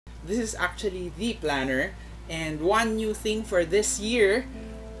this is actually the planner. And one new thing for this year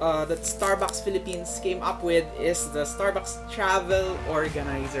that Starbucks Philippines came up with is the Starbucks Travel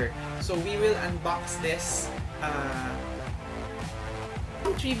Organizer. So we will unbox this.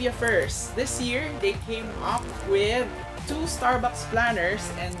 Trivia first. This year, they came up with 2 Starbucks planners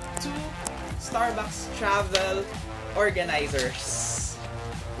and 2 Starbucks Travel Organizers.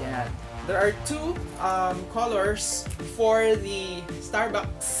 Yeah. There are 2 colors for the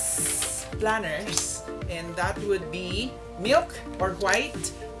Starbucks planners, and that would be milk or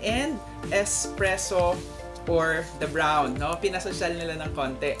white and espresso or the brown. No? Pinasosyal nila ng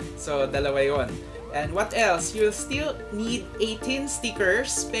konti. So, dalawa yon. And what else? You'll still need 18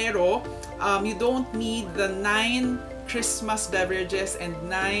 stickers, pero you don't need the 9 Christmas beverages and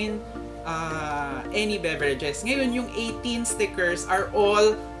 9 any beverages. Ngayon, yung 18 stickers are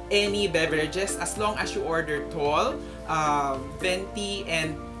all any beverages as long as you order tall, venti,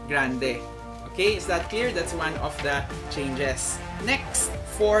 and grande. Okay, is that clear? That's one of the changes. Next,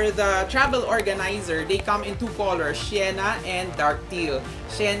 for the travel organizer, they come in 2 colors, sienna and dark teal.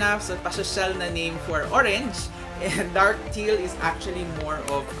 Sienna, so pasosyal na name for orange, and dark teal is actually more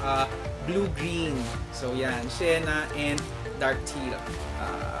of blue-green. So yan, sienna and dark teal.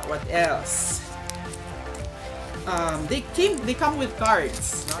 What else? They come with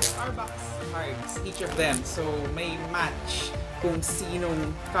cards, not Starbucks cards, each of them. So may match kung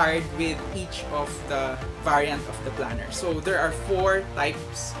sinong card with each of the variant of the planner. So there are 4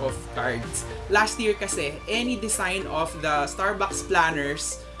 types of cards. Last year kasi, any design of the Starbucks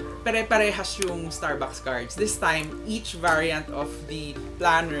planners, pare-parehas yung Starbucks cards. This time, each variant of the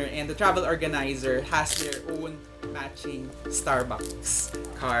planner and the travel organizer has their own matching Starbucks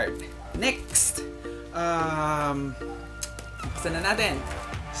card. Next, buksan na natin.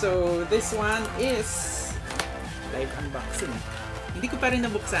 So this one is live unboxing. Hindi ko pa rin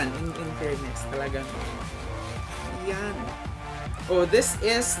nabuksan, in fairness, talagang. Yan. Oh, this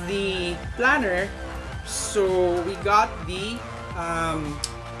is the planner. So we got the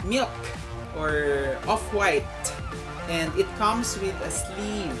milk or off-white, and it comes with a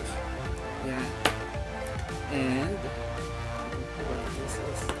sleeve. Yan. And what this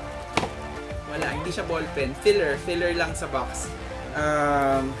is? Wala, hindi siya ballpen. Filler lang sa box.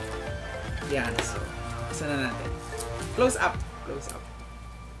 Yan. So, isa na natin. Close up.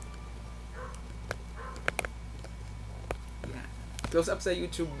 Yeah. Close up sa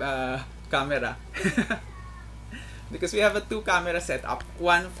YouTube camera. Because we have a 2 camera setup.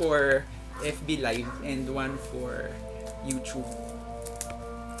 One for FB Live and one for YouTube.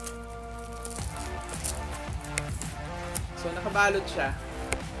 So, nakabalot siya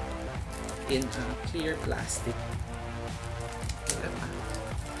in clear plastic.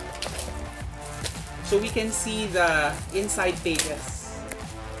 So we can see the inside pages.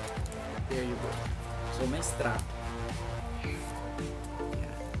 There you go. So may strap.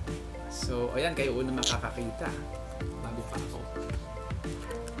 Ayan. So ayan, kayo una makakakita bago pa ako.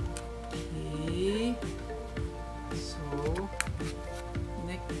 Okay. So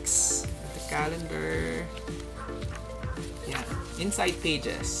next, the calendar. Yeah, inside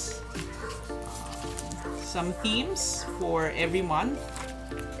pages. Some themes for every month.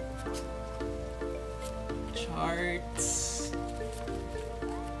 Charts.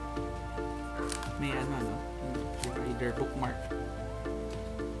 May ano, reader bookmark.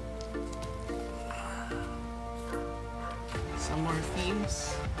 Some more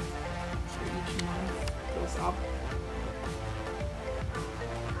themes for each month. Close up.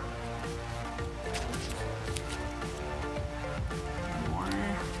 More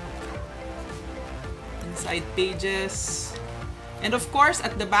inside pages. And of course,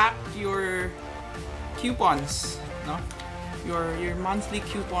 at the back, your coupons, no? Your monthly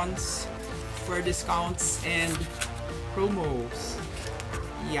coupons for discounts and promos.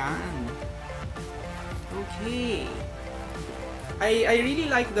 Yan. Okay. I really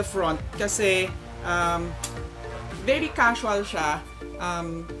like the front kasi very casual siya.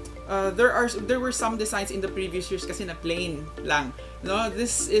 There were some designs in the previous years kasi na plain lang. No,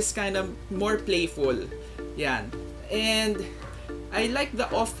 this is kind of more playful. Yan. And I like the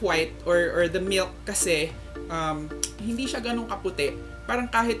off-white or the milk kasi hindi siya ganun kaputi. Parang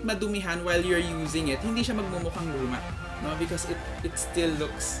kahit madumihan while you're using it, hindi siya magmumukhang luma. No? Because it still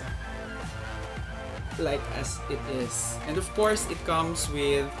looks like as it is. And of course, it comes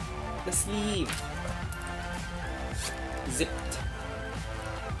with the sleeve. Zipped.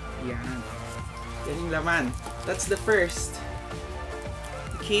 Yan. Yan yung laman. That's the first.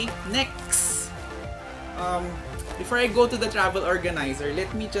 Okay, next. Before I go to the travel organizer,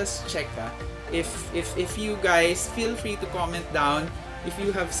 let me just check if you guys feel free to comment down if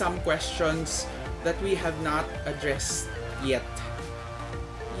you have some questions that we have not addressed yet.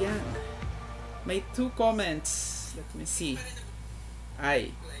 Yan. May 2 comments. Let me see.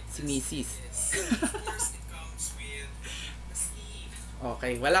 Ay, si Mrs.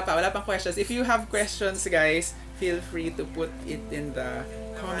 Okay, wala pang questions. If you have questions, guys, feel free to put it in the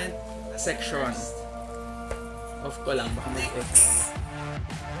comment section. Off ko lang, baka mag-X.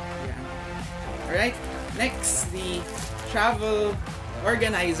 Yan. Alright, next, the travel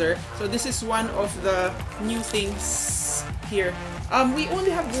organizer. So this is one of the new things here. We only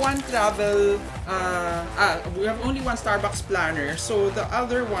have one travel, we have only one Starbucks planner. So the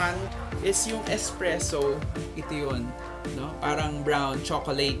other one is yung espresso. Ito yun, no? Parang brown,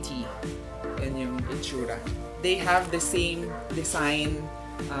 chocolatey. Yan yung itsura. They have the same design,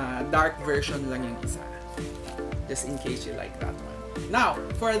 dark version lang yung isa. Just in case you like that one. Now,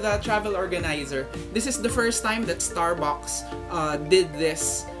 for the travel organizer, this is the first time that Starbucks did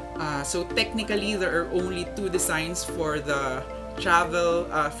this. So technically, there are only 2 designs for the travel,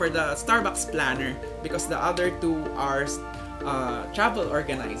 for the Starbucks planner, because the other 2 are travel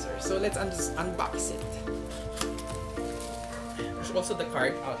organizer. So let's just unbox it. There's also the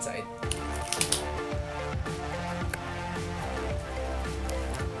card outside.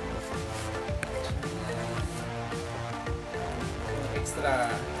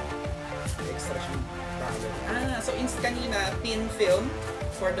 Extra siyang travel. So kanina, thin film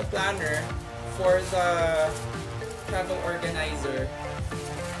for the planner, for the travel organizer,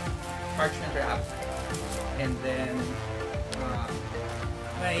 parchment wrap, and then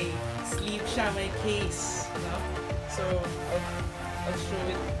may sleeve siya, may case, no? So I'll show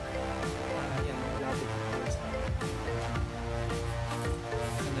it. Yan, malapit.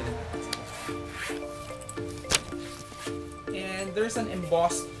 And there's an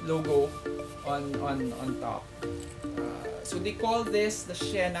embossed logo on top. So they call this the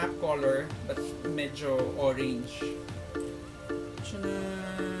Sienna color, but medyo orange.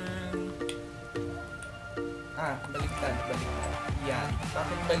 Baliktad. Yan.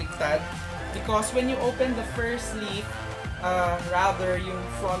 Bakit baliktad? Because when you open the first leaf, rather yung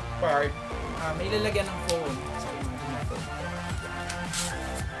front part, may lalagyan ng phone. So imagine natin.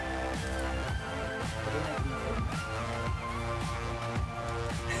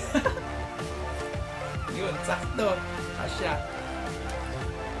 Yun, sakto. Asya.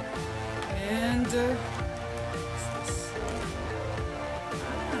 And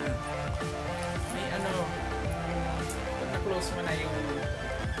may pag na-close mo na yung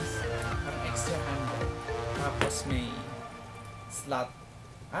extra handle. Tapos may slot.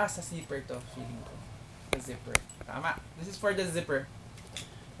 Sa zipper to, feeling ko. The zipper. Tama. This is for the zipper.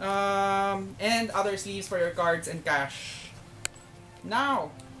 And other sleeves for your cards and cash. Now,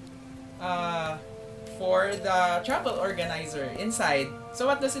 for the travel organizer inside. So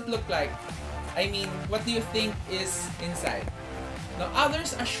what does it look like? I mean, what do you think is inside? Now,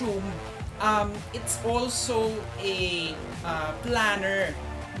 others assume it's also a planner,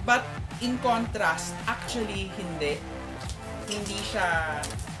 but in contrast, actually hindi. Hindi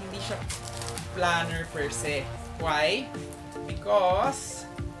siya planner per se. Why? Because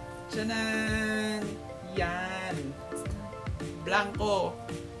tiyanan, yan, blanco,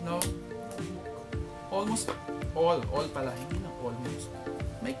 no? Almost all pala, hindi na almost.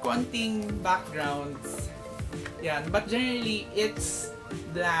 May konting backgrounds. Yan, but generally it's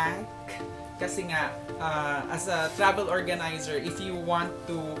blank kasi nga as a travel organizer, if you want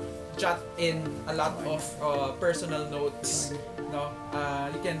to jot in a lot of personal notes, no,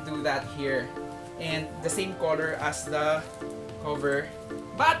 you can do that here. And the same color as the cover.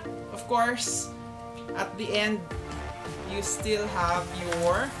 But of course, at the end, you still have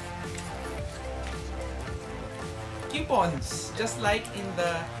your coupons, just like in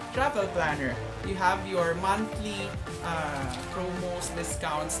the travel planner. You have your monthly promos,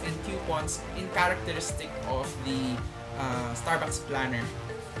 discounts, and coupons in characteristic of the Starbucks planner.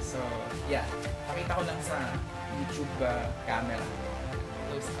 So, yeah. Pakita ko lang sa YouTube camera.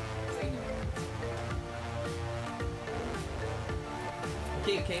 Close up sa inyo.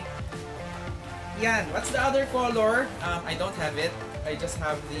 Okay. Yan. What's the other color? I don't have it. I just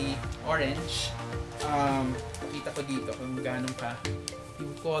have the orange. Pakita ko dito kung gano'n ka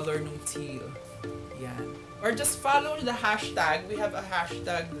yung color ng teal. Yan. Or just follow the hashtag. We have a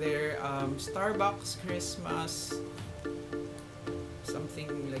hashtag there. Starbucks Christmas something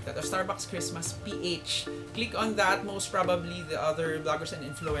like that. Or Starbucks Christmas PH. Click on that. Most probably the other bloggers and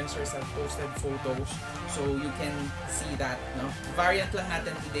influencers have posted photos. So you can see that. No? Variant lang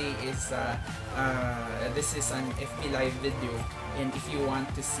natin today is this is an FB Live video. And if you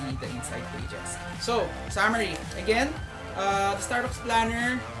want to see the inside pages. So, summary. Again, The Starbucks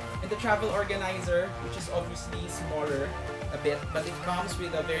planner and the travel organizer, which is obviously smaller a bit, but it comes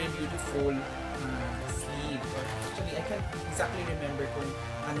with a very beautiful sleeve. Or actually, I can't exactly remember kung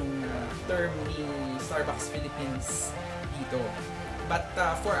anong term ni Starbucks Philippines dito. But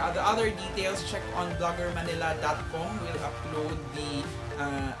for the other details, check on bloggermanila.com. We'll upload the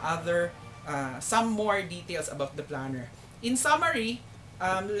some more details about the planner. In summary,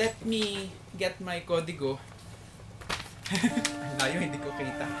 let me get my kodigo. Layo, hindi ko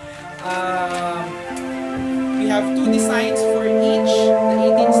kita. We have 2 designs for each. The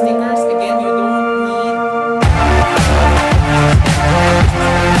 18 stickers, again, you don't need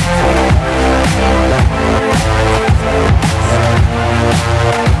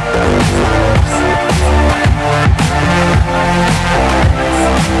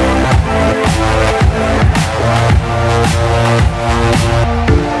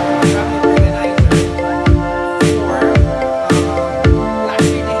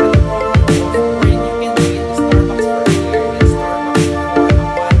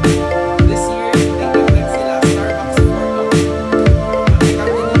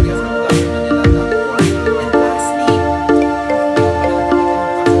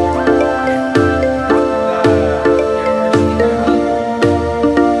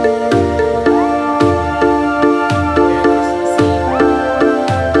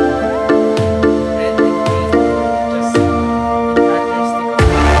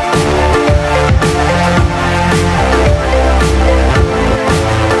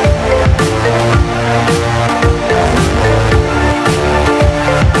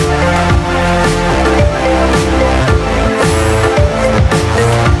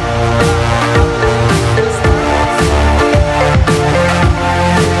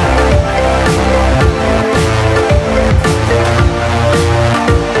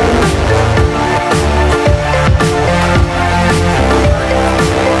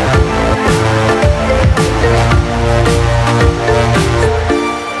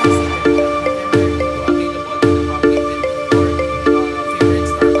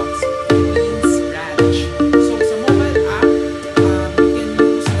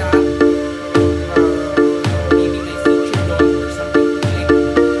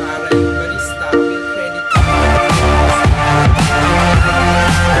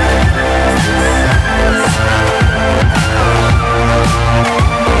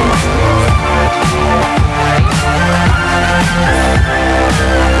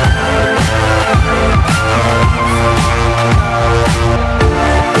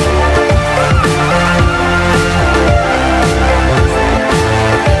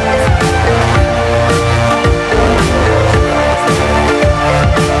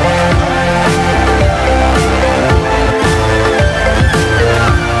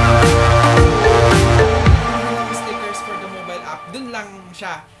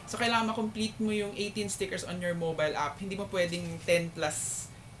So, kailangan ma-complete mo yung 18 stickers on your mobile app. Hindi mo pwedeng 10 plus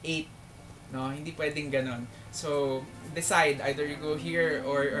 8. No? Hindi pwedeng ganon. So, decide. Either you go here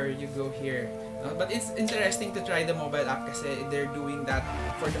or you go here. No? But it's interesting to try the mobile app kasi they're doing that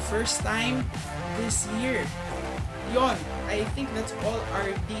for the first time this year. Yon. I think that's all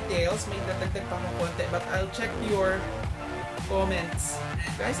our details. May dadagdag pa akong konti. But I'll check your comments.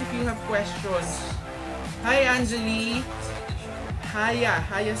 Guys, if you have questions. Hi, Anjali. Haya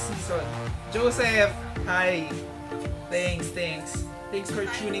Season. Joseph, hi. Thanks. Thanks for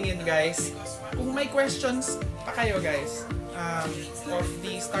tuning in, guys. Kung may questions pa kayo, guys, of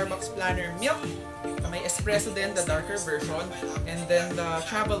the Starbucks Planner Milk, may espresso din, the darker version, and then the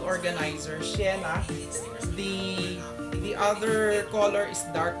travel organizer, Sienna. The other color is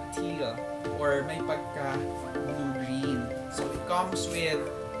dark teal, or may pagka blue-green. So it comes with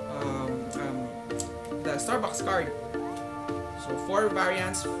the Starbucks card. So 4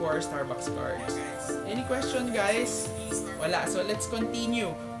 variants, 4 Starbucks cards. Any question, guys? Wala. So let's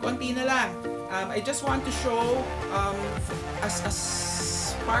continue. Konti na lang. I just want to show as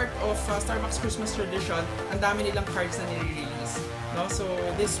part of Starbucks Christmas tradition, ang dami nilang cards na nire-release. No? So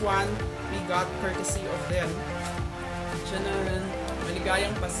this one, we got courtesy of them. Chanan!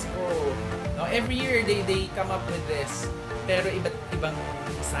 Maligayang Pasko. No? Every year, they come up with this. Pero iba't ibang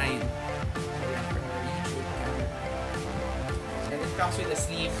design. Comes with a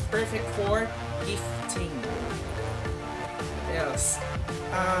sleeve, perfect for gifting. What else?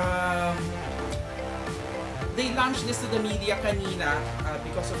 They launched this to the media kanina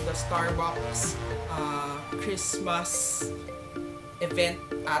because of the Starbucks Christmas event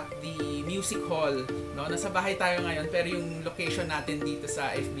at the music hall. No? Nasa bahay tayo ngayon pero yung location natin dito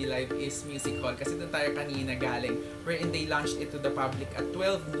sa FB Live is music hall kasi doon tayo kanina galing wherein they launched it to the public at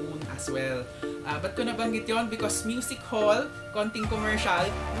 12 noon as well. Ba't ko nabanggit yun? Because music hall, konting commercial,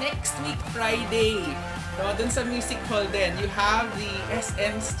 next week Friday. So, dun sa music hall din, you have the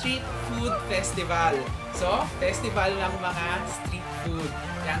SM Street Food Festival. So, festival ng mga street food.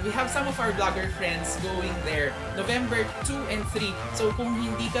 Yan, we have some of our vlogger friends going there November 2 and 3. So, kung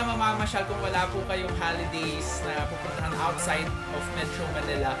hindi ka mamamasyal, kung wala po kayong holidays na pupuntahan outside of Metro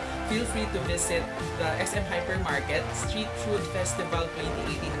Manila, feel free to visit the SM Hypermarket Street Food Festival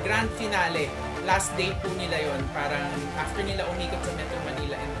 2018 Grand Finale. Last day po nila yon, parang after nila umikot sa Metro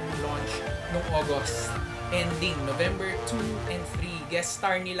Manila and launch noong August. Ending November 2 and 3. Guest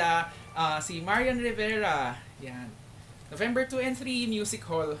star nila si Marian Rivera. Yan. November 2 and 3, Music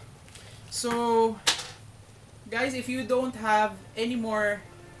Hall. So, guys, if you don't have any more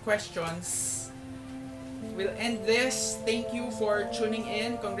questions, we'll end this. Thank you for tuning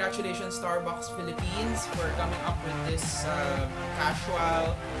in. Congratulations, Starbucks Philippines, for coming up with this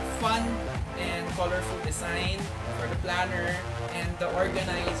casual, fun, and colorful design for the planner and the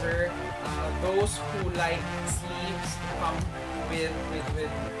organizer. Those who like sleeves come with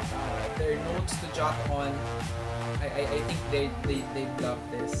their notes to jot on. I think they love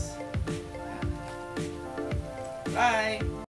this. Bye!